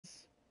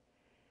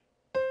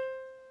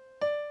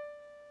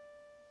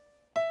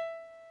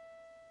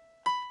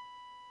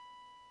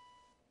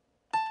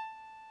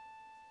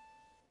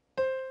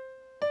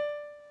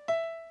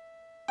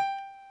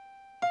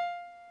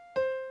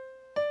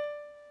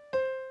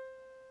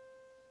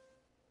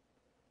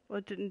Well,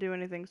 it didn't do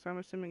anything, so I'm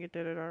assuming it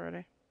did it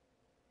already.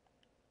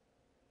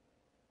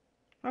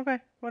 Okay,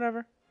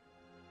 whatever.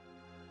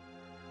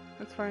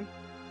 That's fine.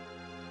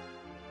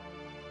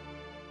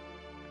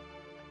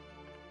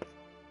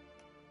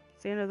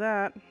 It's the end of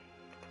that.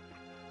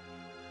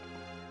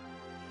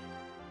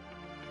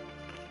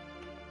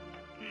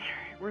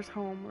 Alright, where's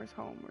home? Where's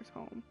home? Where's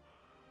home?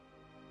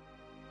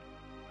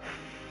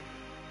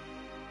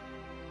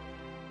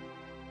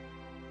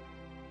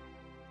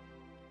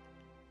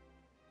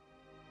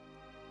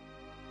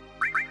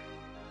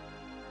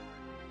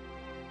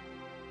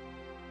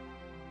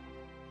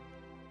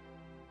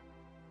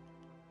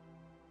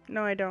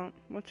 No, I don't.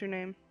 What's your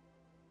name?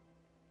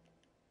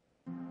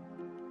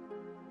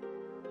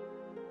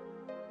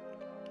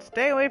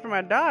 Stay away from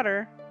my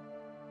daughter.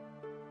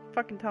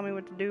 Fucking tell me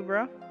what to do,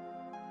 bro.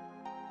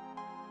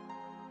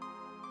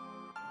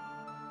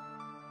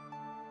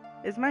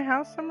 Is my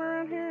house somewhere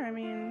around here? I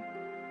mean,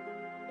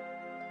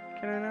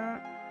 can I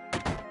not?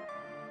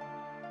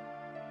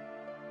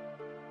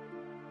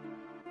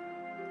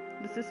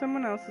 This is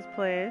someone else's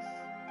place.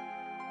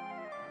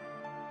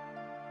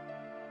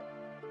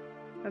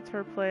 That's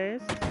her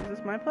place. Is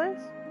this my place?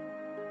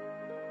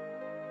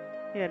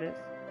 Yeah, it is.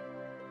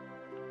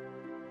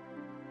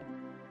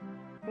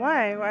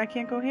 Why? I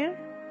can't go here?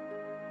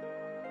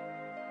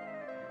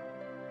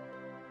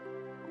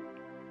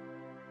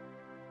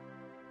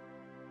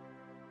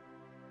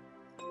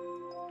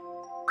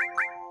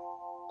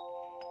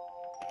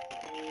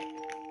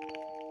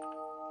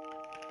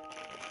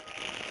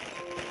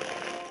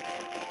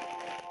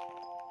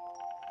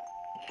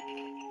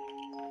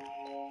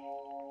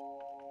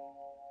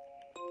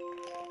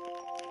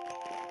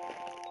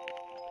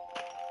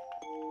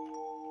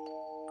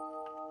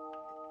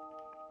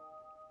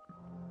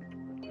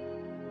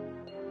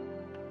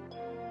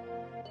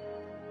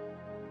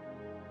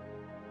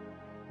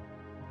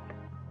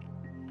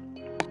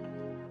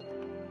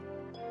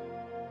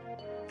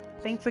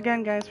 Thanks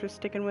again, guys, for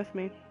sticking with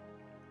me.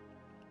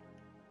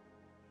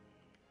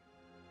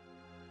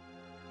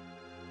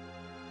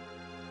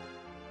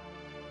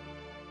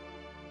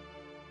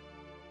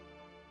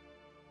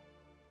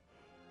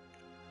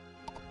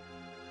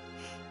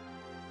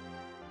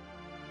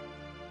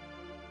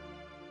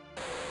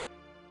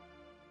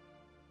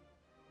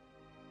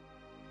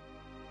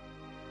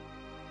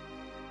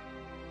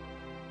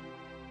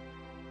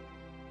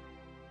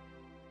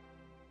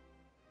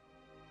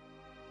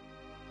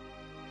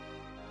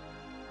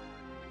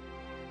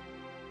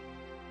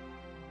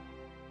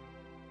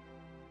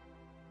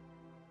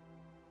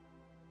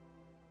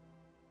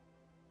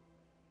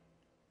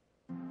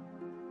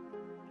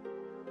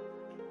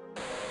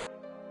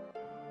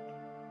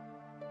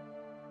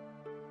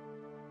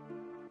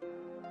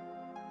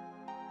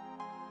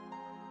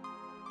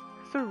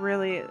 It's a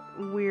really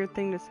weird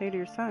thing to say to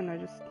your son. I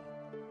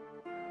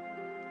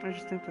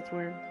just think that's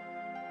weird.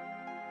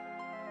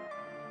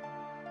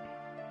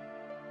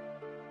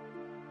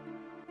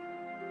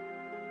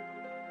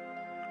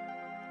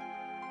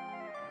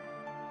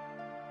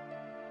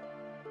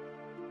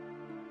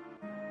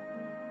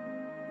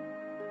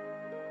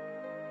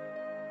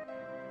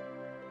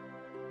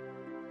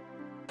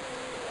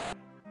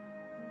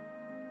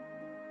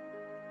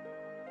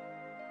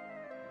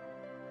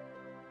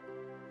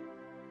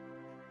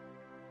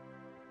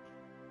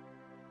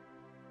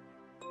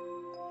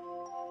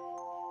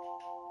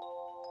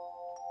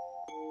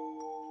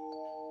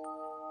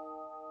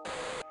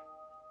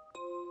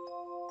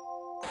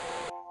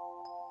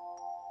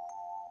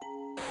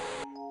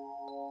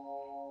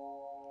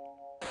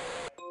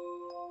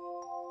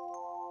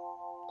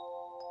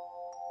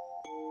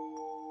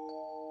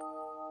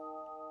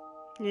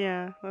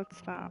 Yeah, let's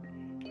stop.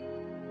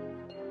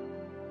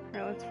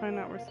 Alright, let's find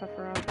out where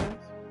Sephiroth is.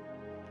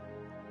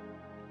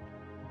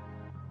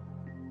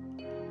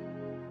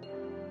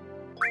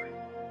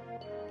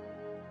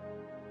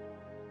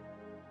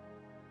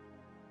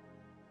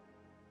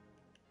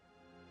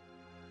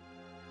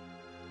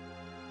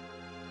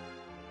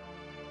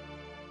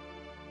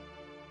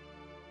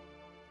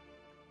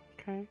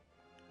 Okay.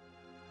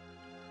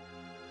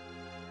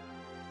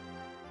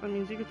 So that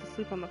means you get to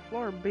sleep on the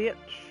floor, bitch.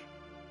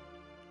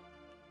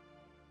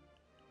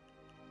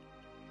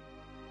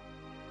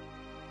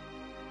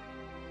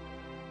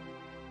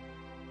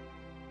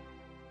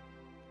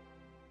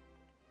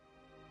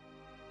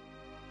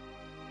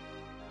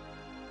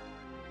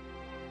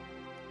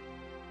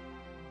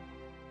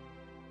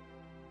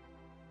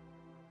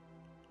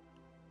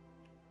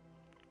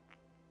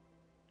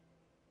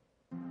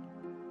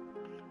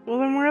 Well,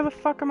 then where the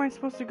fuck am I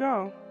supposed to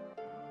go?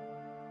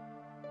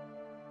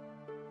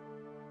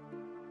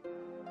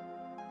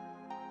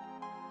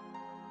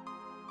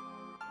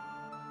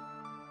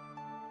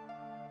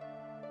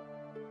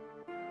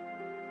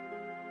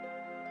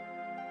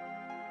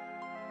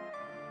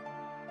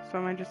 So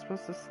am I just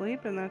supposed to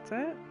sleep and that's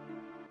it?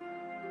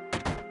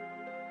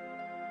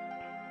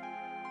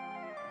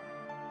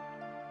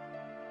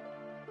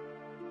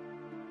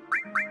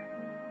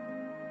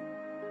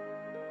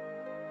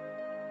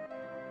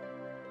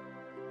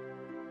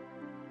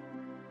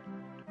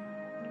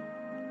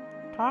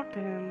 talk to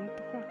him. What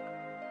the fuck?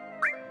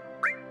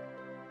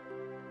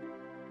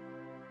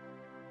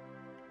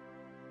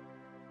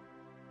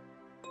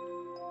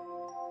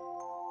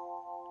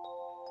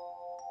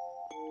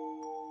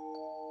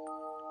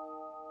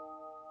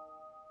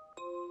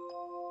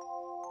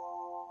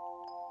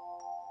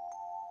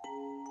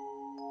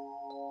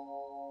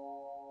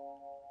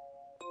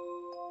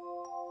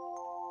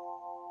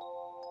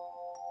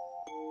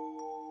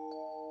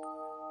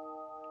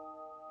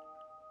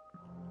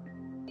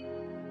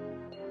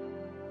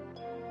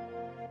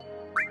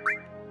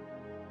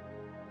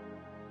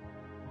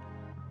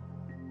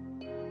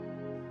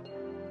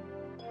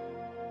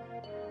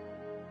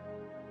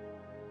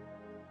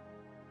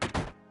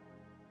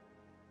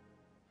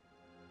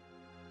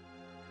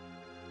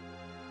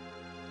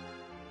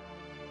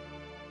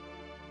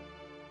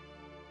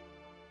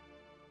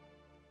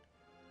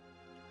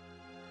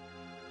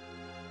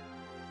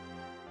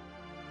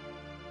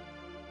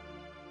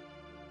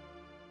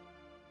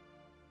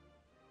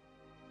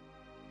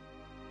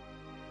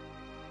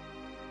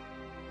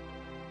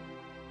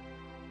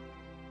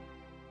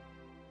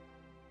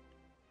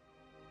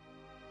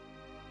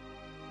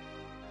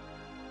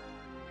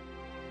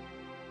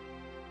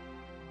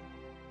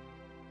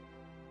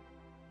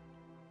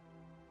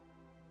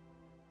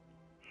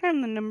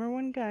 I'm the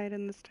 #1 guide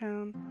in this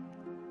town.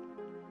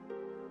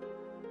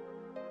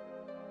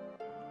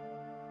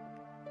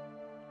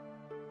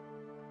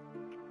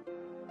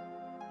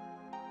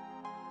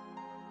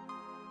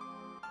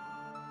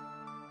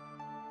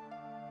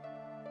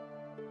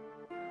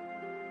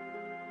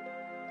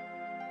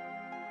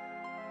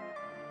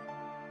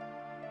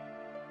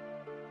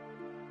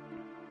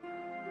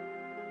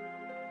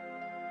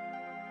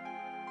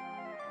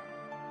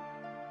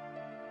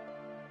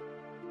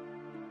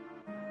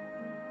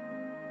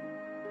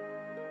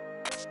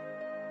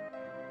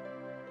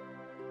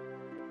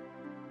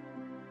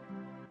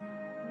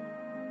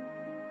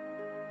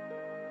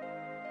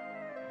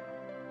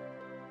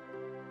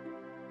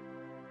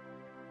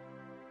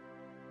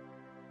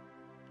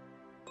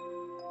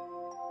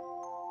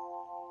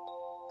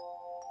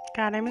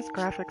 God, I miss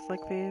graphics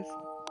like these.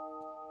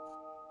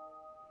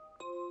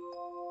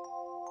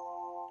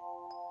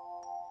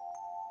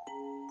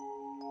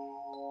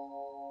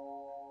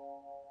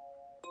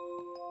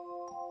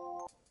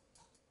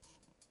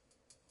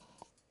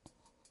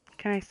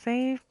 Can I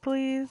save,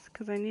 please?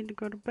 Because I need to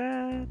go to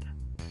bed.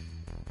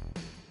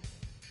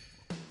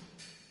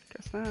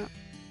 Guess not.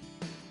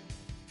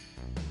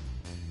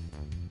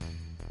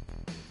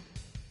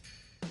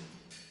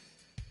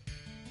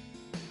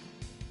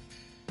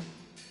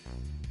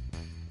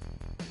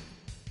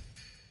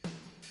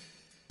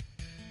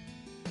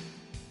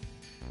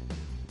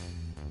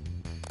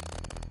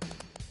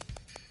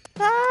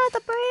 Ah, the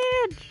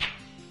bridge!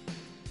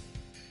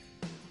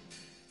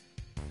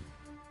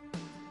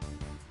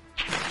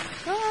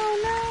 Oh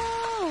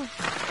no!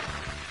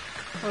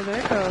 Oh, there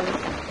it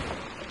goes.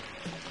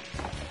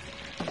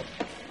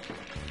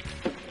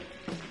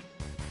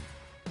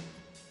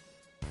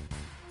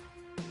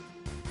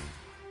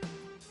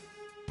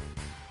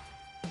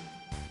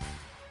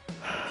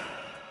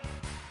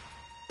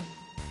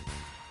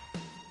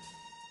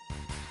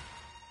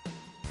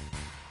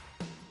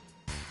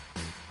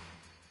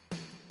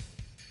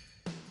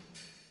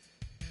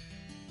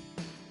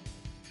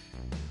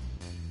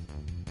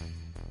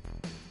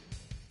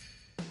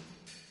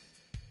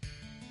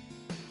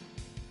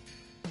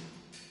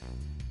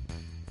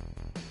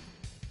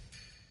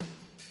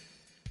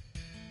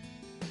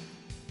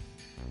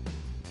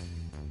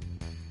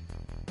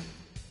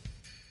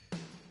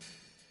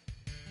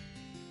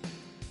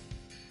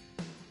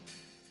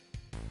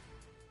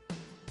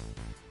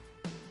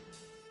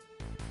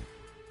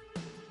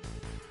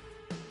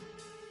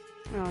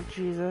 Oh,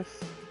 Jesus.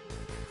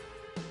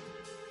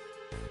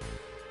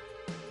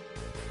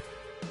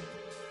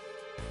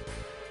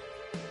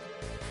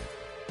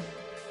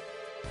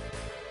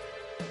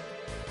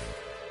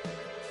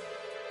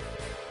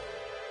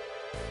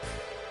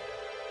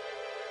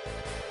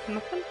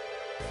 Nothing?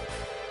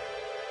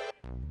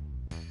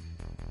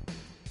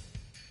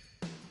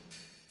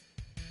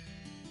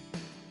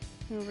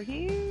 Over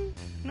here?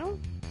 No?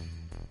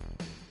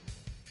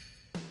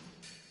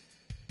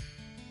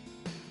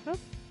 Nope.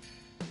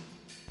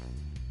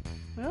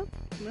 Nope.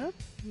 Nope.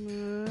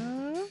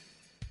 Nope.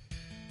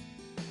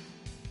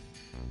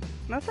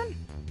 Nothing?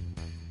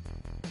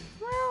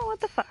 Well, what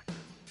the fuck?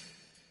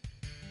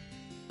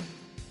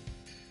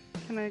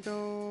 Can I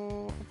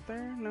go up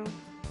there? No.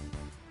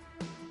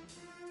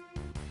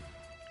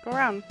 Go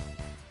around.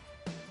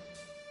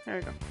 There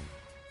we go.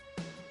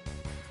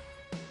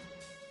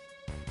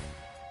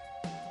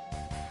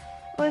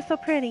 Oh, it's so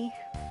pretty.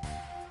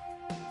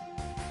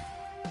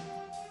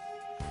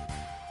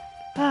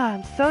 Ah,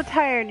 I'm so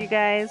tired, you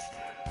guys.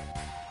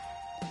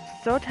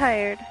 So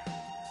tired.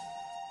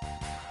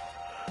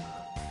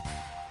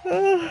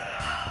 Oh,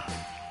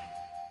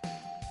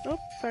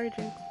 sorry,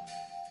 Jinx.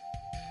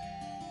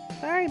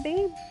 Sorry,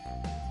 babe.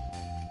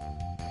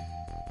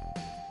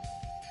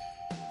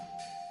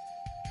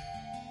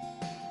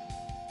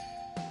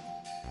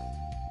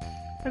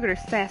 Look at her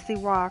sassy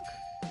walk.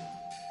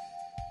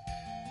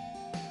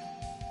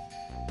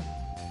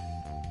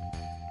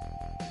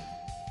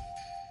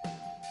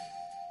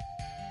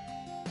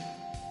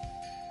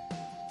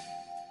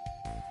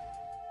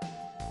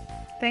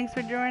 Thanks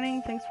for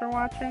joining. Thanks for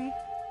watching.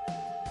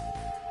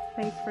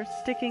 Thanks for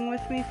sticking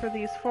with me for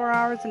these 4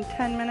 hours and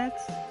 10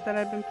 minutes that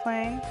I've been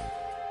playing.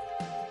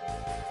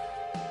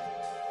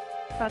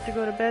 About to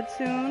go to bed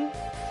soon,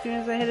 as soon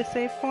as I hit a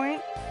save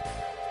point.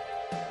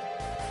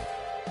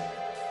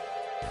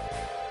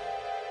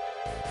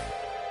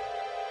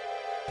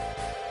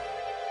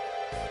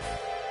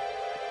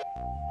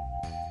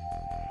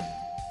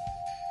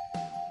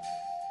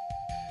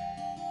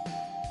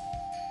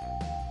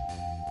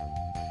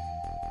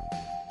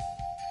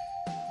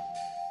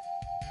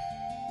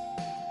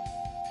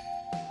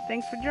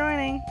 Thanks for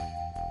joining.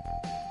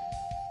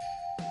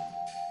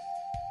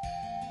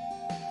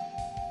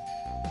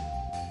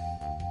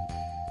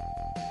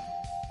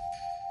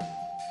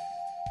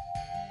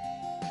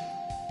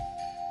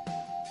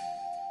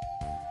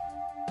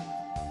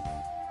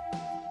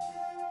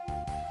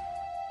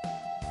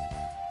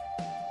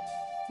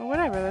 Well,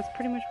 whatever, that's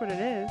pretty much what it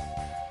is.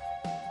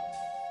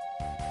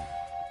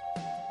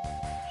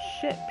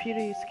 Shit, Peter,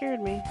 you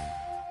scared me.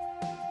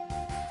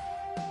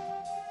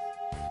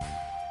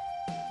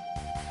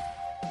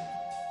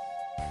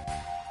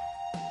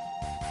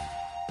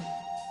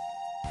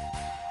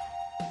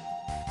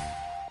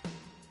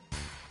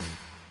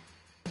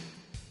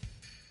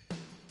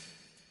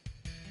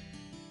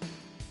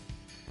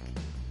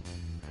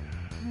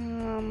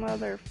 Oh,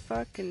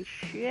 motherfucking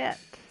shit.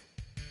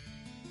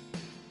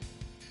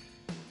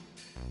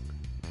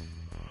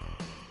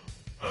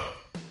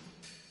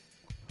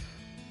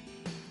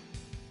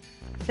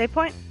 Save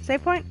point?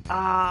 Save point?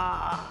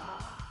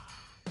 Ah.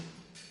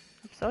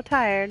 I'm so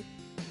tired.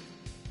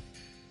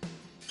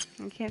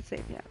 I can't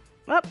save yet.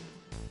 Up.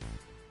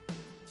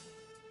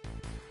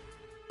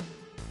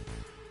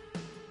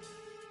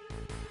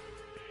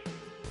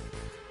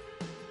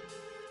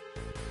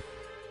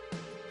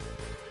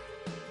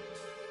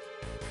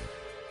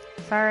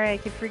 Sorry, I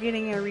keep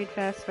forgetting to read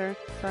faster.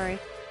 Sorry.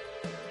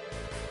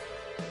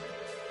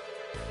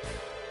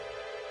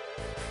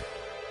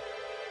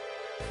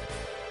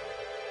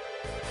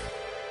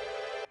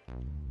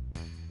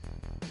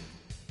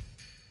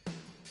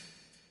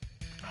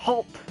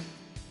 Halt!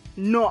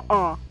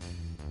 Nuh-uh.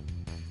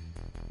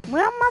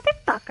 Well,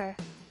 motherfucker.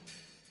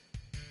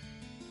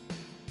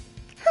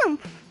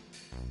 Humph.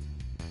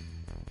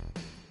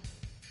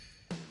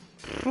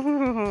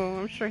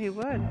 I'm sure he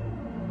would.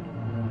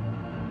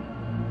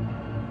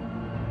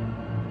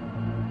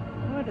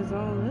 What is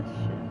all this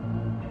shit?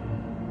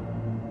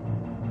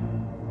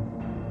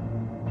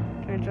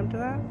 Can I jump to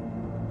that?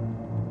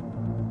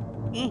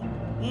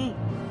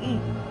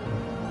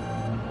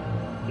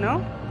 No?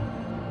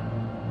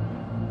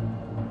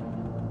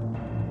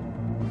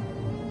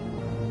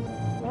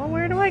 Well,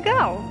 where do I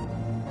go?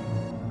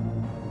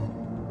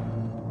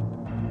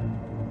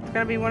 It's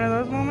gotta be one of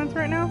those moments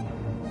right now?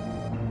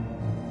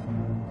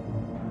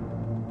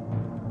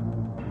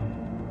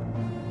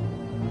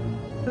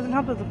 Doesn't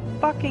help with the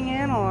fucking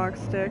analog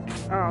stick.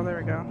 Oh, there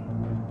we go.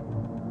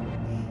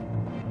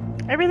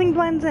 Everything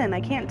blends in,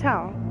 I can't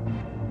tell.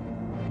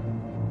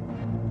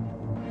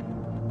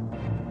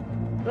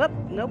 Whoop,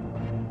 nope.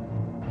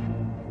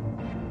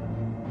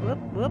 Whoop,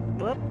 whoop,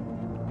 whoop.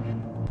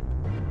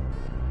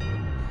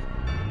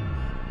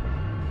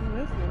 What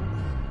is this?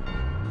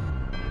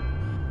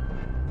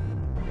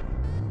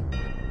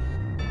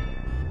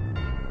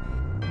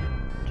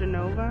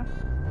 Genova?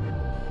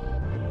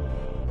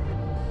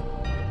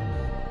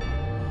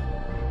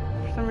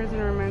 For some reason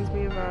it reminds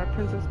me of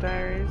Princess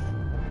Diaries.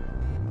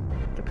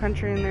 The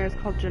country in there is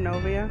called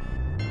Genovia.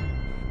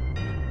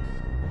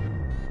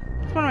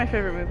 It's one of my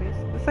favorite movies.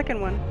 The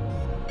second one.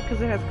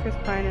 Because it has Chris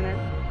Pine in it.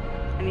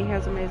 And he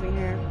has amazing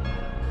hair.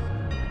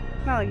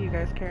 Not like you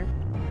guys care.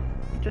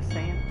 Just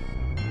saying.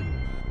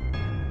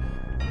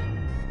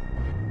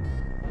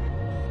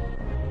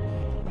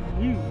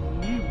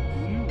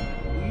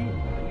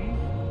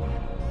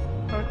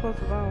 How close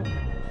the valve?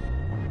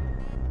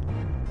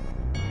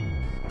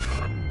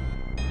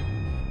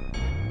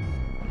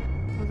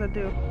 What does that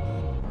do?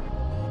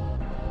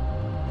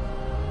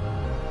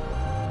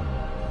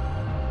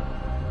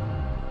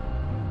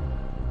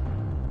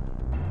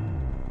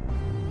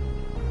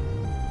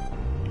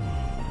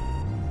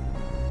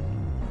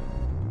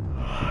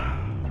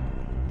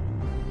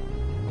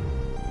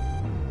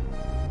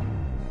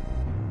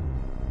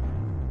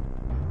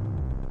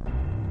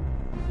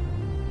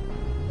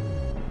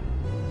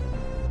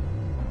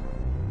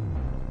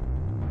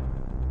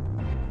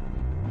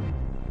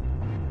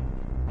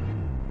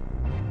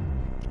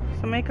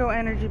 So Mako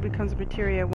energy becomes materia